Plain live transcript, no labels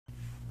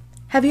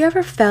Have you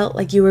ever felt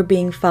like you were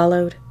being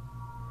followed?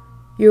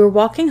 You were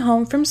walking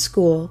home from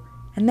school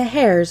and the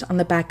hairs on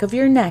the back of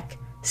your neck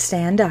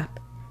stand up,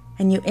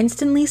 and you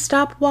instantly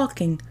stop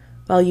walking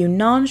while you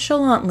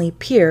nonchalantly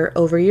peer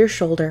over your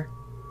shoulder.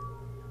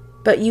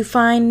 But you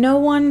find no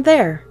one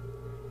there.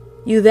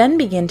 You then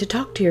begin to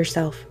talk to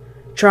yourself,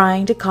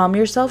 trying to calm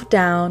yourself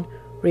down,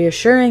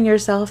 reassuring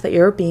yourself that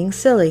you're being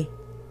silly.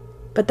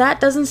 But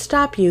that doesn't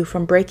stop you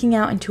from breaking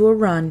out into a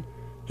run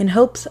in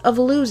hopes of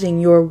losing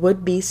your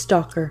would-be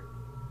stalker.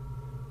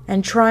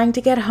 And trying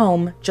to get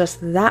home just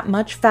that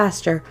much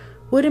faster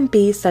wouldn't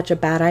be such a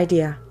bad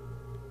idea.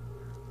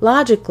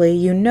 Logically,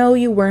 you know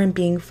you weren't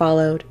being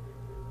followed,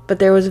 but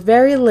there was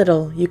very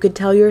little you could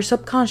tell your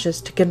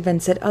subconscious to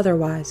convince it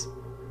otherwise.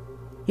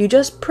 You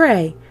just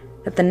pray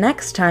that the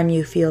next time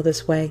you feel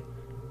this way,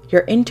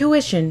 your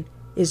intuition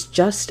is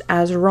just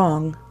as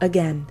wrong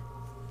again.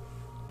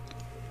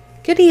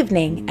 Good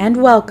evening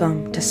and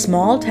welcome to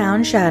Small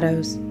Town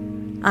Shadows.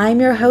 I'm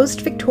your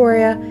host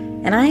Victoria,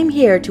 and I am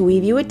here to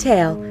weave you a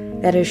tale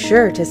that is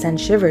sure to send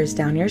shivers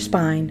down your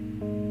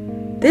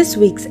spine. This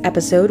week's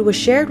episode was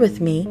shared with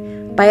me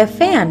by a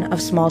fan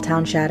of Small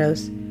Town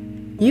Shadows.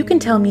 You can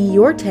tell me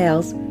your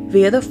tales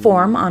via the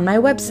form on my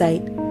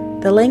website.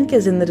 The link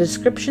is in the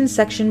description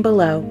section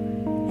below,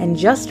 and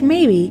just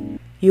maybe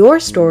your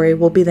story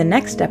will be the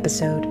next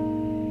episode.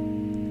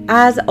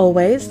 As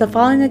always, the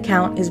following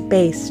account is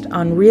based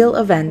on real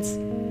events.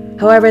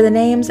 However, the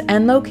names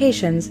and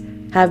locations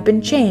have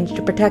been changed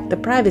to protect the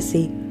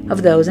privacy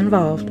of those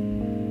involved.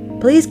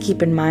 Please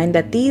keep in mind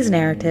that these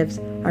narratives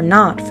are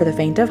not for the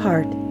faint of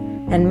heart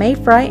and may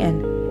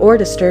frighten or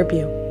disturb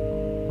you.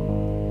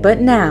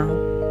 But now,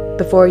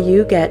 before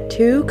you get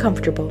too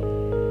comfortable,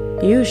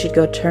 you should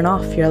go turn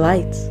off your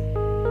lights.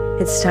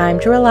 It's time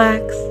to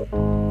relax,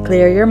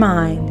 clear your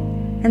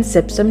mind, and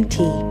sip some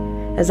tea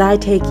as I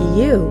take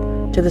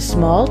you to the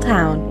small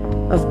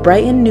town of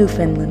Brighton,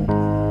 Newfoundland.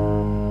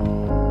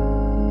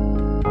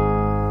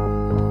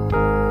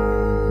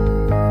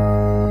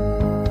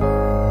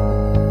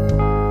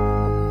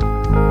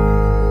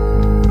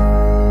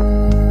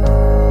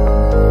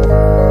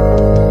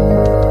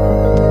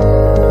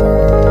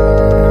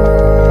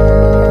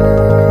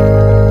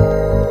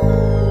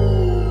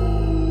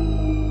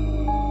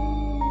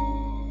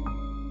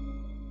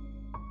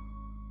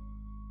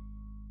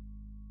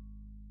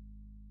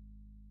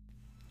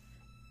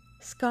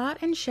 Scott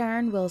and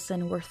Sharon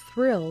Wilson were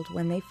thrilled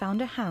when they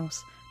found a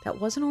house that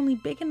wasn't only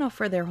big enough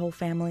for their whole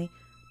family,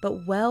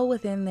 but well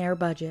within their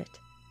budget.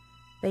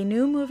 They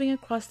knew moving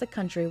across the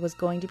country was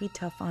going to be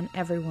tough on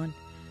everyone,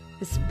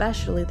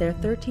 especially their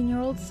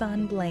 13-year-old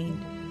son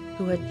Blaine,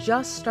 who had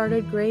just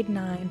started grade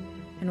 9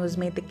 and was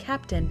made the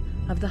captain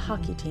of the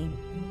hockey team.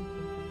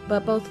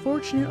 But both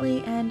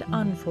fortunately and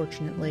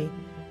unfortunately,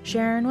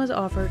 Sharon was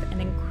offered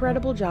an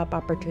incredible job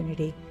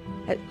opportunity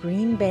at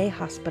Green Bay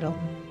Hospital,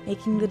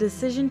 making the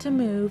decision to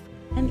move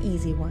an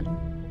easy one.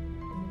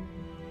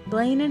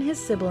 Blaine and his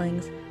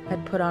siblings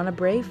had put on a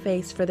brave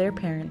face for their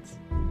parents,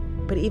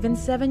 but even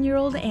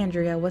 7-year-old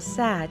Andrea was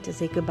sad to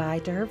say goodbye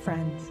to her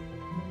friends.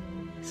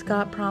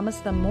 Scott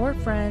promised them more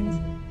friends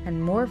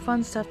and more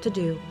fun stuff to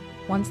do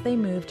once they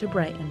moved to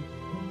Brighton.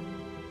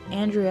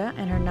 Andrea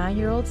and her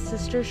 9-year-old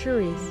sister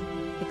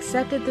Charisse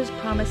accepted this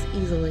promise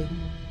easily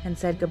and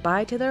said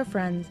goodbye to their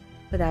friends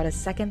without a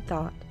second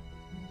thought.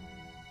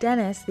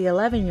 Dennis, the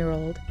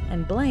 11-year-old,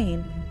 and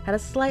Blaine had a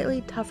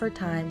slightly tougher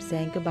time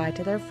saying goodbye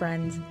to their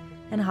friends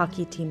and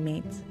hockey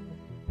teammates.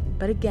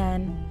 But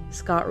again,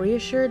 Scott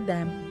reassured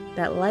them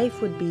that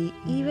life would be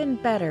even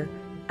better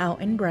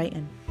out in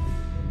Brighton.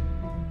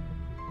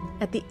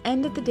 At the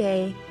end of the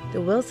day,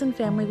 the Wilson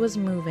family was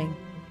moving,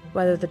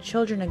 whether the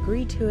children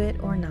agreed to it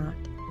or not.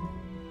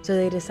 So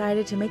they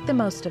decided to make the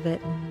most of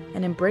it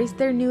and embrace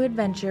their new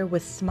adventure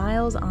with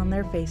smiles on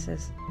their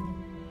faces.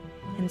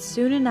 And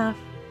soon enough,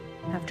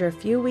 after a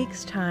few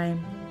weeks'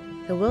 time,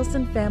 the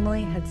Wilson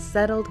family had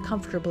settled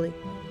comfortably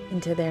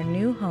into their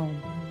new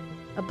home,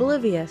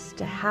 oblivious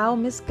to how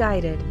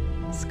misguided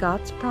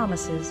Scott's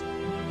promises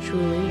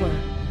truly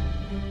were.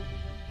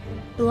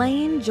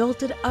 Blaine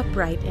jolted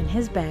upright in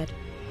his bed,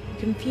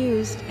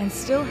 confused and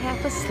still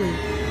half asleep.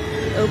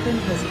 He opened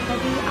his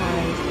heavy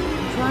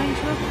eyes, trying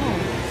to recall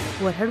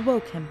what had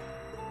woke him.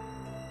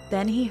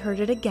 Then he heard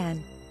it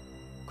again,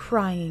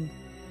 crying.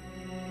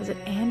 Was it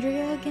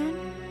Andrea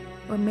again?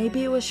 Or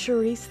maybe it was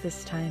Charisse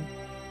this time.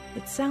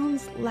 It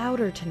sounds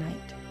louder tonight.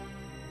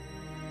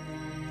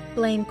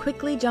 Blaine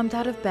quickly jumped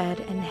out of bed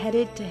and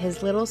headed to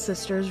his little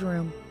sister's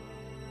room.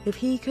 If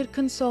he could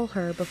console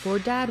her before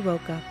Dad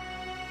woke up,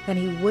 then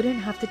he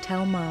wouldn't have to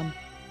tell Mom.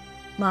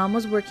 Mom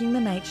was working the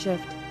night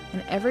shift,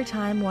 and every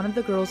time one of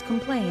the girls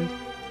complained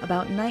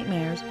about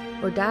nightmares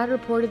or Dad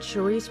reported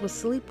Charisse was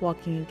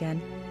sleepwalking again,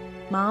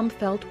 Mom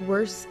felt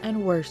worse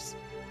and worse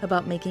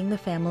about making the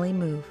family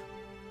move.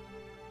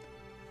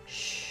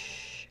 Shh.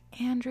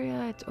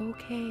 Andrea, it's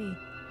okay.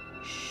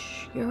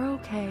 Shh, you're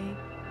okay.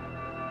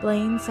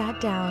 Blaine sat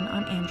down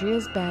on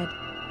Andrea's bed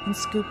and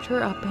scooped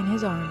her up in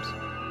his arms.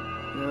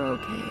 You're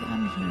okay,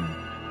 I'm here.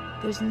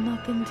 There's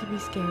nothing to be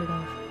scared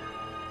of.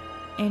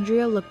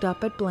 Andrea looked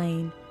up at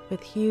Blaine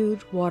with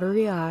huge,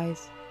 watery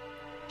eyes.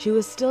 She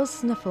was still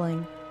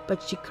sniffling,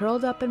 but she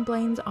curled up in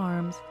Blaine's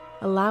arms,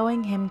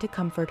 allowing him to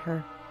comfort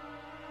her.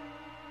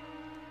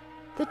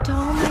 "The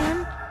tall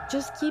man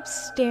just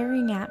keeps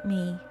staring at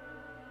me,"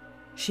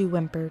 she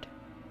whimpered.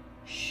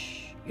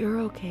 "Shh, you're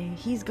okay.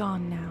 He's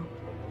gone now,"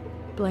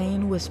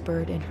 Blaine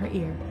whispered in her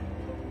ear.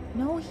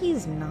 "No,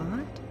 he's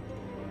not."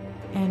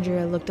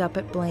 Andrea looked up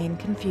at Blaine,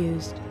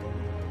 confused.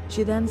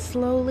 She then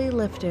slowly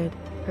lifted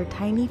her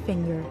tiny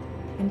finger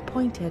and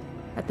pointed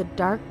at the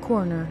dark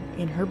corner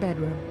in her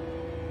bedroom.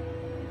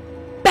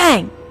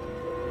 Bang!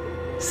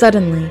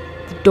 Suddenly,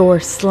 the door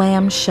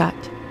slammed shut.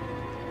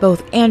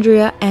 Both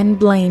Andrea and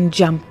Blaine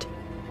jumped.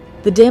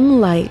 The dim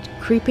light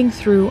creeping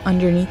through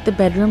underneath the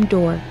bedroom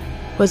door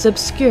was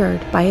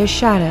obscured by a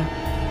shadow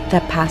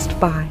that passed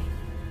by.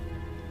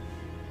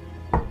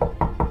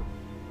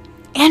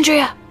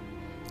 "Andrea!"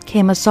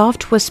 came a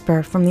soft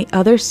whisper from the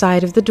other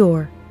side of the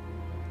door.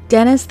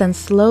 Dennis then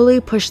slowly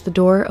pushed the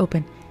door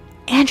open.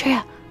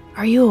 "Andrea,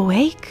 are you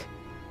awake?"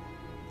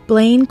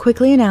 Blaine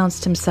quickly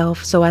announced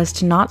himself so as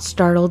to not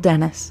startle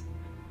Dennis.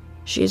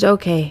 "She's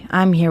okay.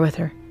 I'm here with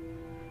her.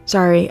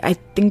 Sorry, I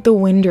think the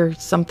wind or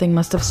something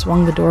must have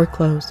swung the door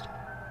closed,"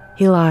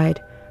 he lied,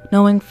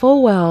 knowing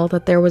full well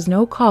that there was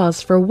no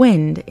cause for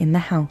wind in the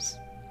house.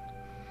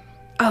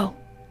 "Oh,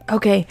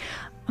 okay.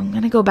 I'm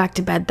gonna go back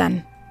to bed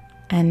then."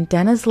 And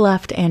Dennis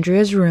left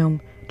Andrea's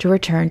room to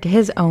return to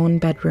his own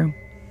bedroom.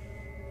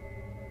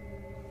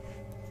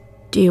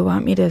 "Do you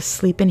want me to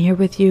sleep in here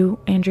with you,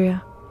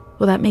 Andrea?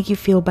 Will that make you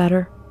feel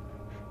better?"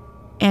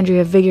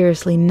 Andrea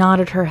vigorously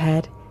nodded her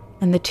head,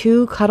 and the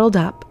two cuddled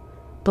up,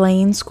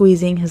 Blaine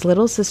squeezing his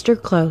little sister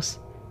close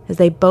as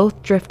they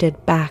both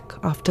drifted back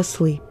off to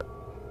sleep.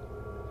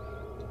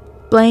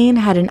 Blaine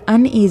had an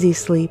uneasy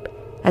sleep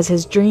as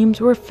his dreams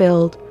were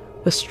filled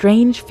with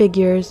strange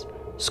figures,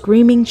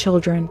 screaming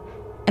children,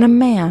 and a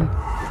man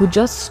who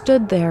just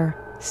stood there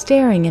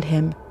staring at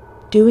him,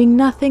 doing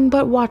nothing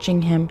but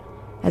watching him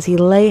as he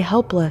lay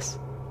helpless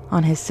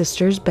on his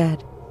sister's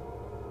bed.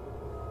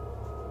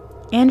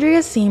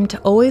 Andrea seemed to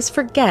always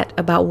forget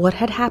about what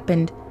had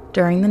happened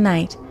during the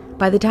night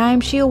by the time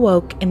she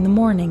awoke in the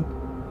morning.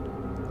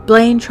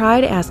 Blaine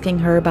tried asking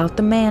her about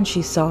the man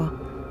she saw,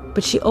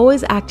 but she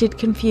always acted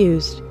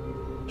confused.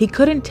 He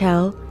couldn't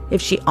tell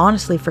if she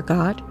honestly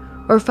forgot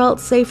or felt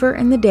safer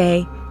in the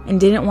day and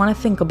didn't want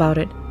to think about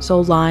it, so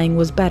lying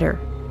was better.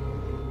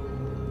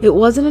 It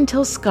wasn't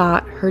until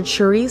Scott heard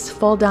Charisse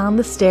fall down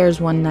the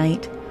stairs one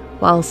night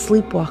while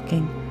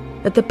sleepwalking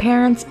that the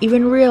parents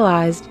even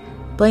realized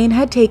Blaine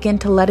had taken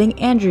to letting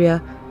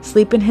Andrea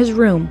sleep in his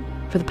room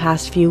for the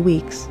past few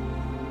weeks.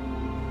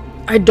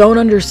 "I don't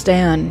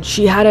understand.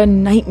 She had a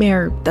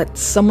nightmare that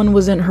someone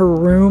was in her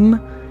room,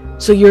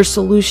 so your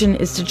solution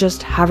is to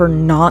just have her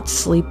not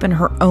sleep in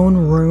her own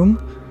room?"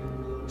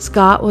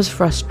 Scott was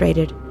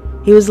frustrated.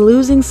 He was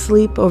losing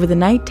sleep over the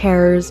night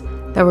terrors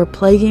that were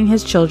plaguing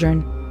his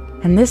children,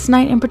 and this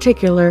night in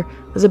particular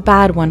was a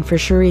bad one for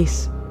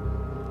Charisse.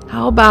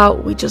 "How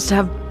about we just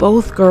have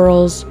both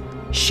girls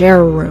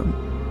share a room?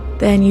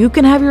 Then you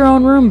can have your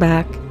own room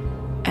back,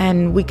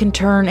 and we can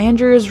turn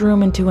Andrea's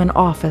room into an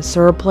office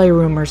or a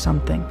playroom or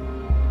something.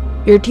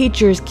 Your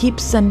teachers keep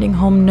sending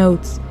home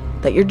notes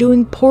that you're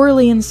doing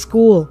poorly in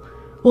school.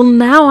 Well,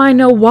 now I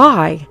know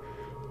why.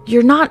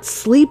 You're not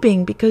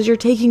sleeping because you're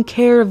taking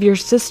care of your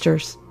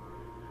sisters.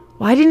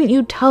 Why didn't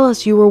you tell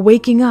us you were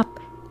waking up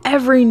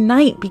every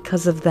night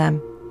because of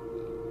them?"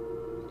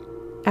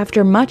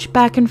 After much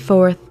back and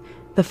forth,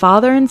 the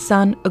father and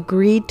son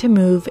agreed to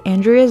move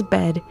Andrea's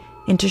bed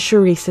into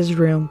Charisse's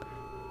room,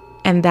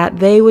 and that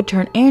they would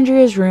turn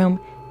Andrea's room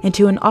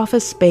into an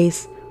office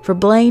space for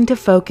Blaine to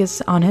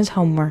focus on his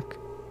homework.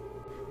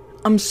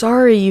 "I'm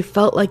sorry you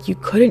felt like you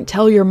couldn't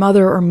tell your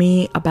mother or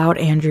me about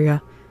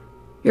Andrea.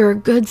 You're a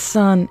good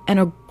son and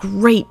a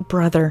great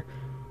brother,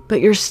 but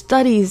your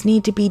studies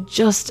need to be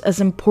just as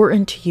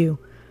important to you.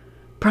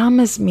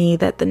 Promise me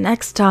that the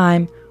next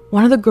time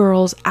one of the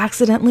girls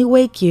accidentally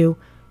wake you,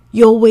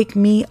 you'll wake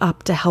me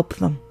up to help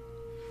them."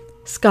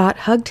 Scott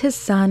hugged his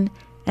son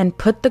and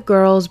put the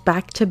girls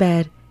back to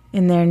bed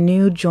in their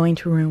new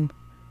joint room.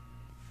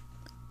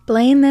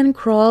 Blaine then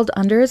crawled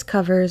under his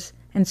covers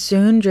and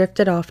soon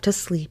drifted off to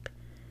sleep,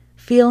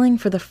 feeling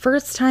for the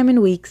first time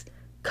in weeks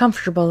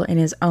comfortable in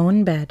his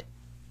own bed.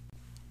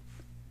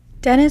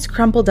 Dennis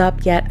crumpled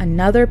up yet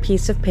another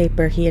piece of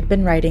paper he had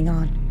been writing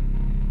on,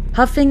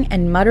 huffing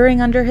and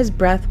muttering under his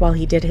breath while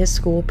he did his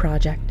school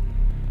project.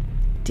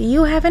 "Do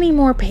you have any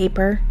more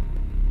paper?"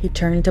 He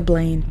turned to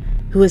Blaine,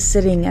 who was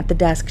sitting at the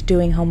desk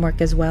doing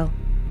homework as well.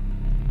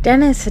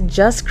 Dennis had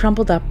just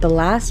crumpled up the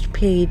last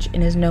page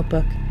in his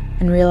notebook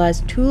and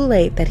realized too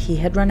late that he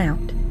had run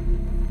out.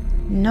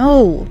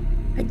 "No,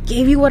 I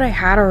gave you what I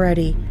had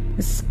already.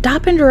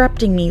 Stop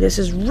interrupting me. This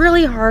is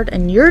really hard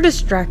and you're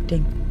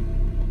distracting,"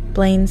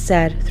 Blaine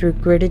said through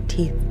gritted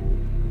teeth.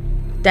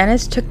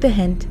 Dennis took the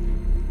hint,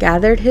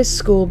 gathered his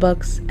school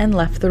books, and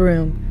left the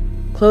room,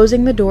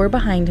 closing the door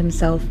behind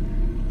himself,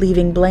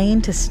 leaving Blaine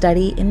to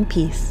study in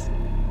peace.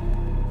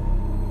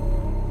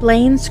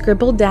 Blaine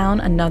scribbled down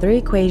another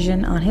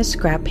equation on his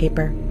scrap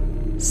paper,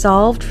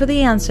 solved for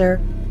the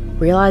answer,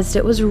 realized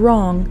it was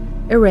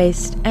wrong,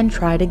 erased, and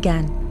tried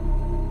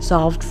again.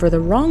 Solved for the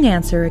wrong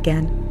answer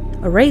again,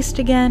 erased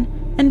again,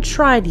 and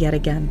tried yet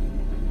again.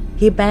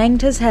 He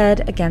banged his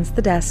head against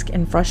the desk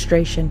in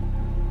frustration.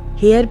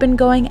 He had been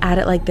going at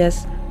it like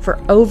this for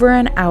over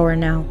an hour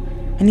now,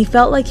 and he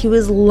felt like he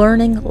was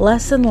learning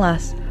less and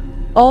less,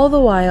 all the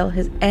while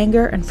his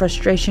anger and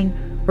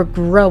frustration were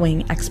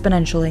growing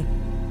exponentially.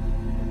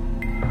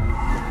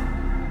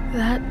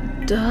 That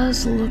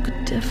does look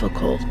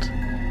difficult.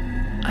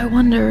 I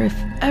wonder if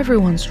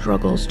everyone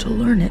struggles to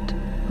learn it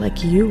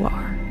like you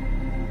are.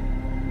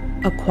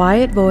 A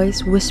quiet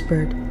voice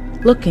whispered,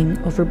 looking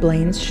over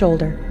Blaine's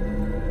shoulder.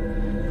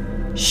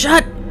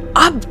 Shut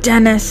up,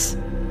 Dennis!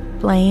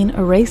 Blaine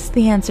erased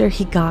the answer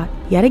he got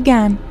yet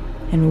again,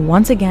 and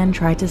once again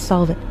tried to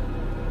solve it.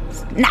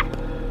 Snap!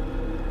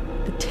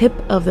 The tip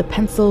of the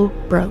pencil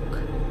broke.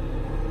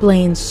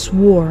 Blaine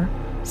swore,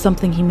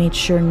 something he made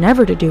sure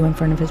never to do in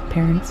front of his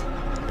parents,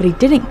 but he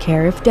didn't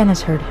care if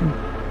Dennis heard him.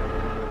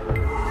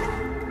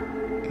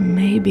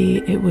 Maybe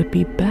it would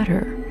be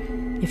better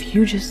if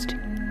you just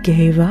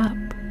gave up.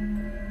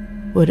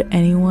 Would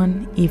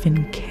anyone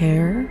even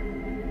care?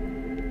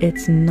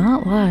 It's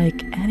not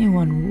like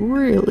anyone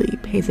really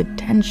pays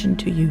attention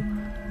to you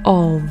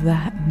all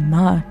that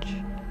much.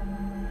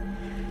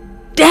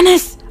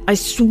 Dennis, I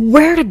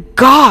swear to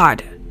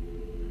God!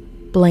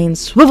 Blaine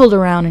swiveled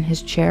around in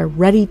his chair,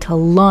 ready to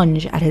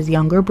lunge at his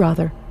younger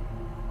brother,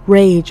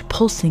 rage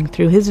pulsing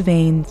through his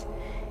veins,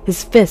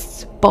 his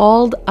fists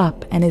balled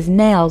up and his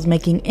nails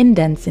making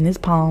indents in his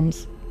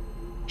palms.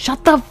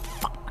 Shut the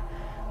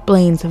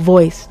Blaine's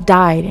voice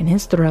died in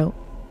his throat.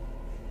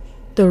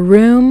 The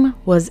room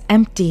was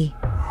empty.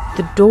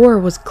 The door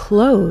was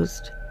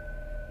closed.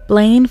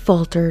 Blaine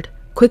faltered,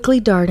 quickly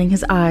darting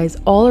his eyes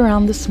all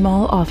around the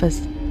small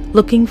office,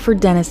 looking for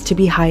Dennis to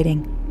be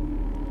hiding,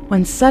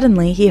 when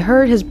suddenly he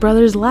heard his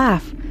brother's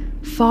laugh,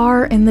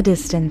 far in the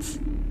distance.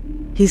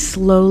 He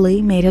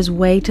slowly made his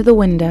way to the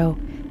window,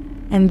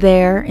 and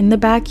there, in the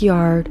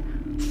backyard,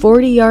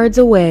 40 yards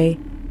away,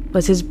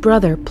 was his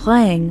brother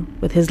playing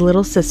with his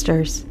little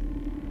sisters.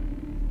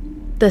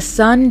 The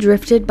sun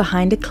drifted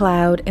behind a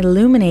cloud,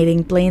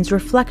 illuminating Blaine's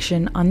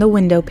reflection on the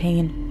window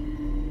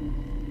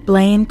pane.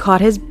 Blaine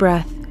caught his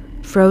breath,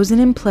 frozen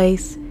in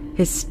place,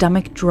 his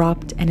stomach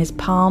dropped, and his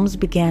palms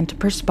began to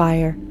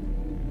perspire.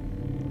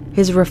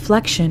 His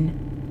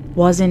reflection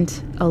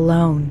wasn't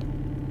alone.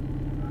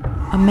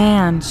 A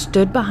man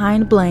stood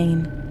behind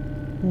Blaine,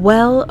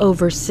 well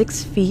over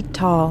 6 feet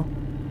tall,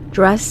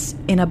 dressed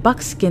in a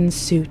buckskin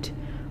suit,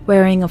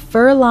 wearing a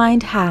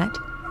fur-lined hat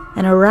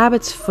and a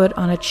rabbit's foot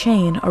on a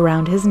chain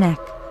around his neck.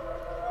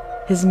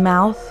 His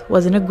mouth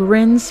was in a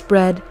grin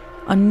spread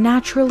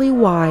unnaturally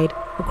wide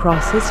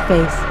across his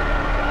face,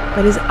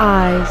 but his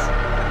eyes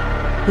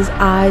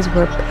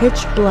were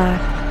pitch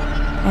black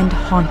and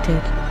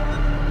haunted.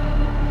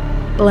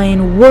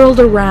 Blaine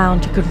whirled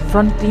around to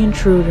confront the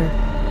intruder,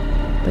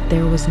 but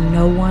there was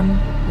no one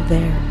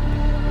there.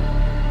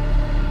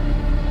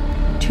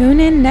 Tune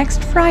in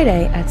next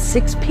Friday at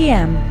 6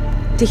 p.m.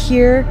 to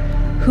hear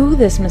who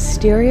this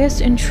mysterious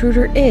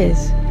intruder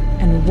is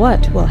and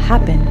what will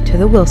happen to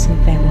the Wilson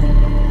family.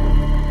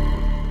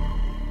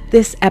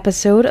 This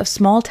episode of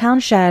Small Town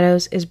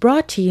Shadows is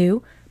brought to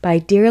you by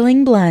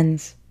Dearling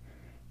Blends.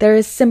 There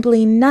is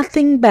simply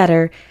nothing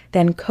better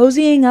than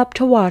cozying up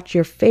to watch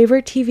your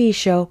favorite TV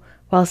show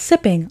while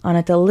sipping on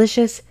a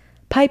delicious,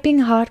 piping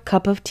hot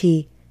cup of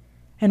tea.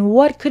 And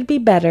what could be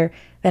better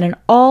than an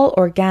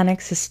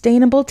all-organic,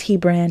 sustainable tea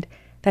brand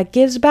that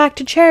gives back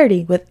to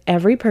charity with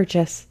every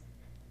purchase?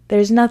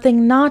 There's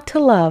nothing not to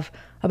love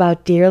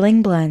about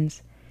Dearling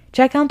Blends.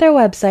 Check out their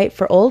website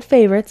for old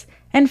favorites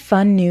and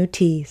fun new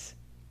teas.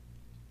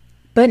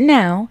 But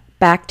now,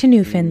 back to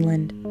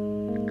Newfoundland.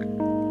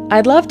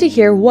 I'd love to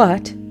hear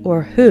what,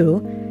 or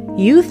who,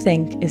 you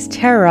think is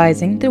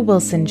terrorizing the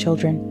Wilson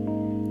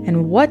children.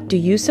 And what do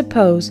you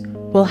suppose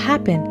will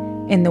happen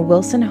in the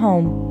Wilson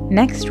home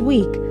next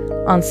week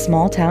on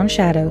Small Town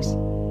Shadows?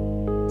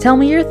 Tell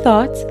me your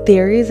thoughts,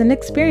 theories, and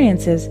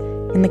experiences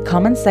in the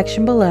comments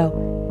section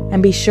below.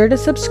 And be sure to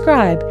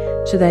subscribe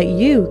so that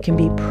you can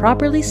be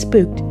properly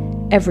spooked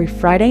every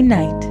Friday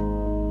night.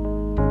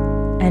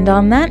 And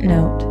on that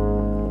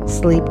note,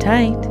 sleep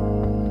tight,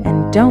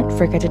 and don't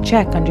forget to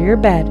check under your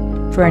bed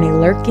for any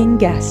lurking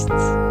guests.